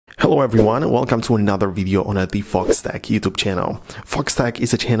Hello everyone, welcome to another video on the Foxtecc YouTube channel. Foxtecc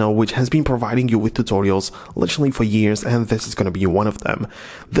is a channel which has been providing you with tutorials literally for years, and this is going to be one of them.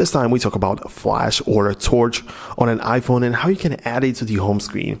 This time we talk about flash or torch on an iPhone and how you can add it to the home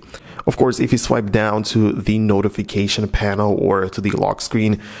screen. Of course, if you swipe down to the notification panel or to the lock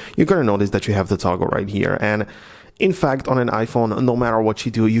screen, you're going to notice that you have the toggle right here. And in fact, on an iPhone, no matter what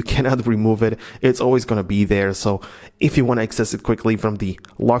you do, you cannot remove it. It's always going to be there. So if you want to access it quickly from the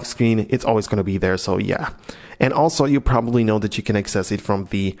lock screen, it's always going to be there. So yeah. And also, you probably know that you can access it from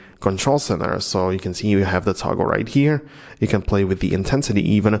the control center. So you can see you have the toggle right here. You can play with the intensity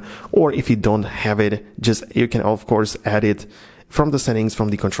even, or if you don't have it, you can of course add it from the settings from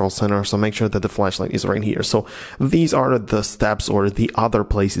the control center. So make sure that the flashlight is right here. So these are the steps or the other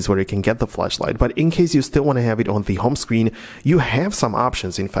places where you can get the flashlight. But in case you still want to have it on the home screen, you have some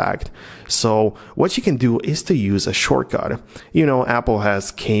options, in fact. So what you can do is to use a shortcut. You know, Apple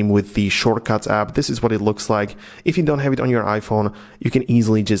came with the Shortcuts app. This is what it looks like. If you don't have it on your iPhone, you can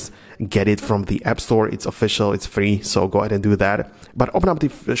easily just get it from the App Store. It's official, it's free, so go ahead and do that. But open up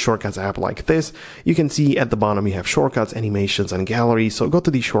the Shortcuts app like this. You can see at the bottom you have shortcuts, animations, and gallery. So go to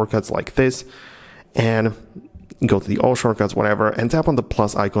the shortcuts like this and go to the all shortcuts, whatever, and tap on the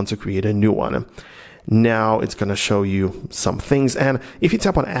plus icon to create a new one. Now it's going to show you some things, and if you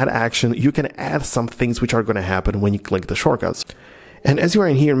tap on add action, you can add some things which are going to happen when you click the shortcuts. And as you are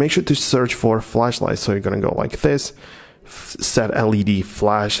in here, make sure to search for flashlight. So you're going to go like this, set LED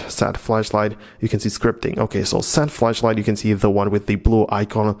flash, set flashlight. You can see scripting. Okay, so set flashlight, you can see the one with the blue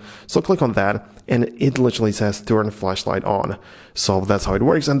icon. So click on that and it literally says turn flashlight on. So that's how it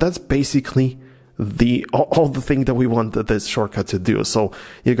works, and that's basically all the thing that we want this shortcut to do. So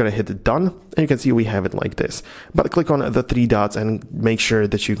you're gonna hit done, and you can see we have it like this. But click on the three dots and make sure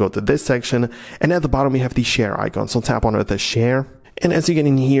that you go to this section, and at the bottom you have the share icon. So tap on the share. And as you get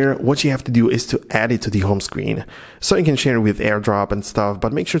in here, what you have to do is to add it to the home screen. So you can share it with AirDrop and stuff,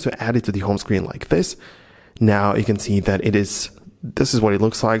 but make sure to add it to the home screen like this. Now you can see that this is what it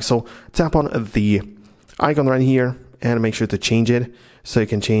looks like. So tap on the icon right here and make sure to change it. So you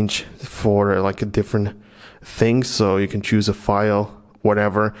can change for like a different thing. So you can choose a file,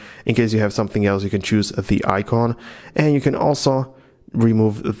 whatever. In case you have something else, you can choose the icon, and you can also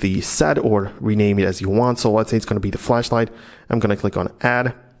remove the set or rename it as you want. So let's say it's going to be the flashlight. I'm going to click on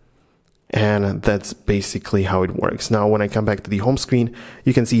add, and that's basically how it works. Now when I come back to the home screen,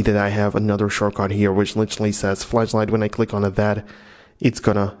 you can see that I have another shortcut here which literally says flashlight. When I click on that, it's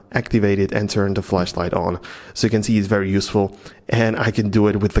gonna activate it and turn the flashlight on. So you can see it's very useful, and I can do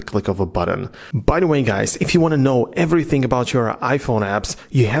it with the click of a button. By the way, guys, if you want to know everything about your iPhone apps,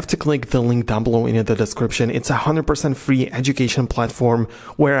 you have to click the link down below in the description. It's a 100% free education platform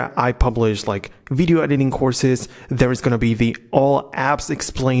where I publish like video editing courses. There is going to be the All Apps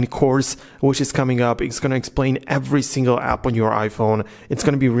Explained course, which is coming up. It's going to explain every single app on your iPhone. It's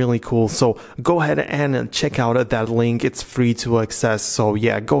going to be really cool. So go ahead and check out that link. It's free to access. So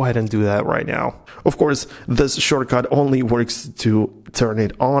yeah, go ahead and do that right now. Of course, this shortcut only works to turn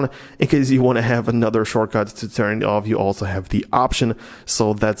it on. In case you want to have another shortcut to turn it off, you also have the option.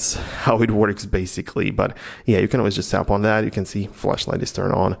 So that's how it works basically. But yeah, you can always just tap on that. You can see flashlight is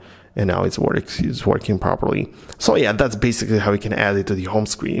turned on, and now it's working properly. So yeah, that's basically how you can add it to the home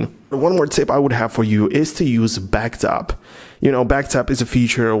screen. One more tip I would have for you is to use Backtap. You know, Backtap is a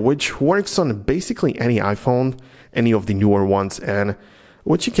feature which works on basically any iPhone, any of the newer ones, and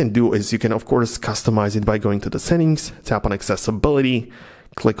what you can do is you can of course customize it by going to the settings, tap on accessibility,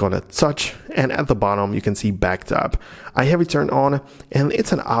 click on a touch, and at the bottom you can see Backtap. I have it turned on, and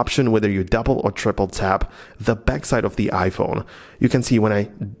it's an option whether you double or triple tap the backside of the iPhone. You can see when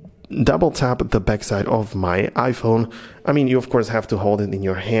I double tap the backside of my iPhone, I mean, you of course have to hold it in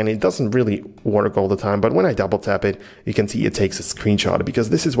your hand. It doesn't really work all the time, but when I double tap it, you can see it takes a screenshot,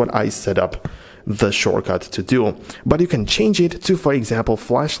 because this is what I set up the shortcut to do. But you can change it to, for example,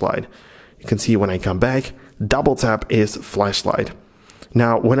 flashlight. You can see when I come back, double tap is flashlight.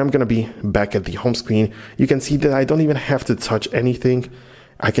 Now, when I'm going to be back at the home screen, you can see that I don't even have to touch anything.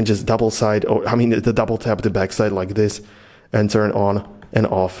 I can just double tap the backside like this and turn on and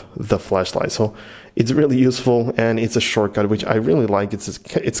off the flashlight. So it's really useful, and it's a shortcut which I really like.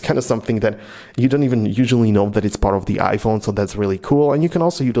 It's kind of something that you don't even usually know that it's part of the iPhone, so that's really cool. And you can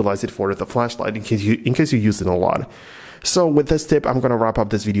also utilize it for the flashlight in case you use it a lot. So with this tip, I'm gonna wrap up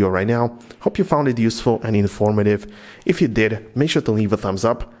this video right now. Hope you found it useful and informative. If you did, make sure to leave a thumbs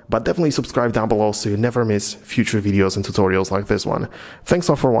up, but definitely subscribe down below so you never miss future videos and tutorials like this one. Thanks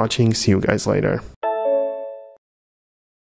all for watching. See you guys later.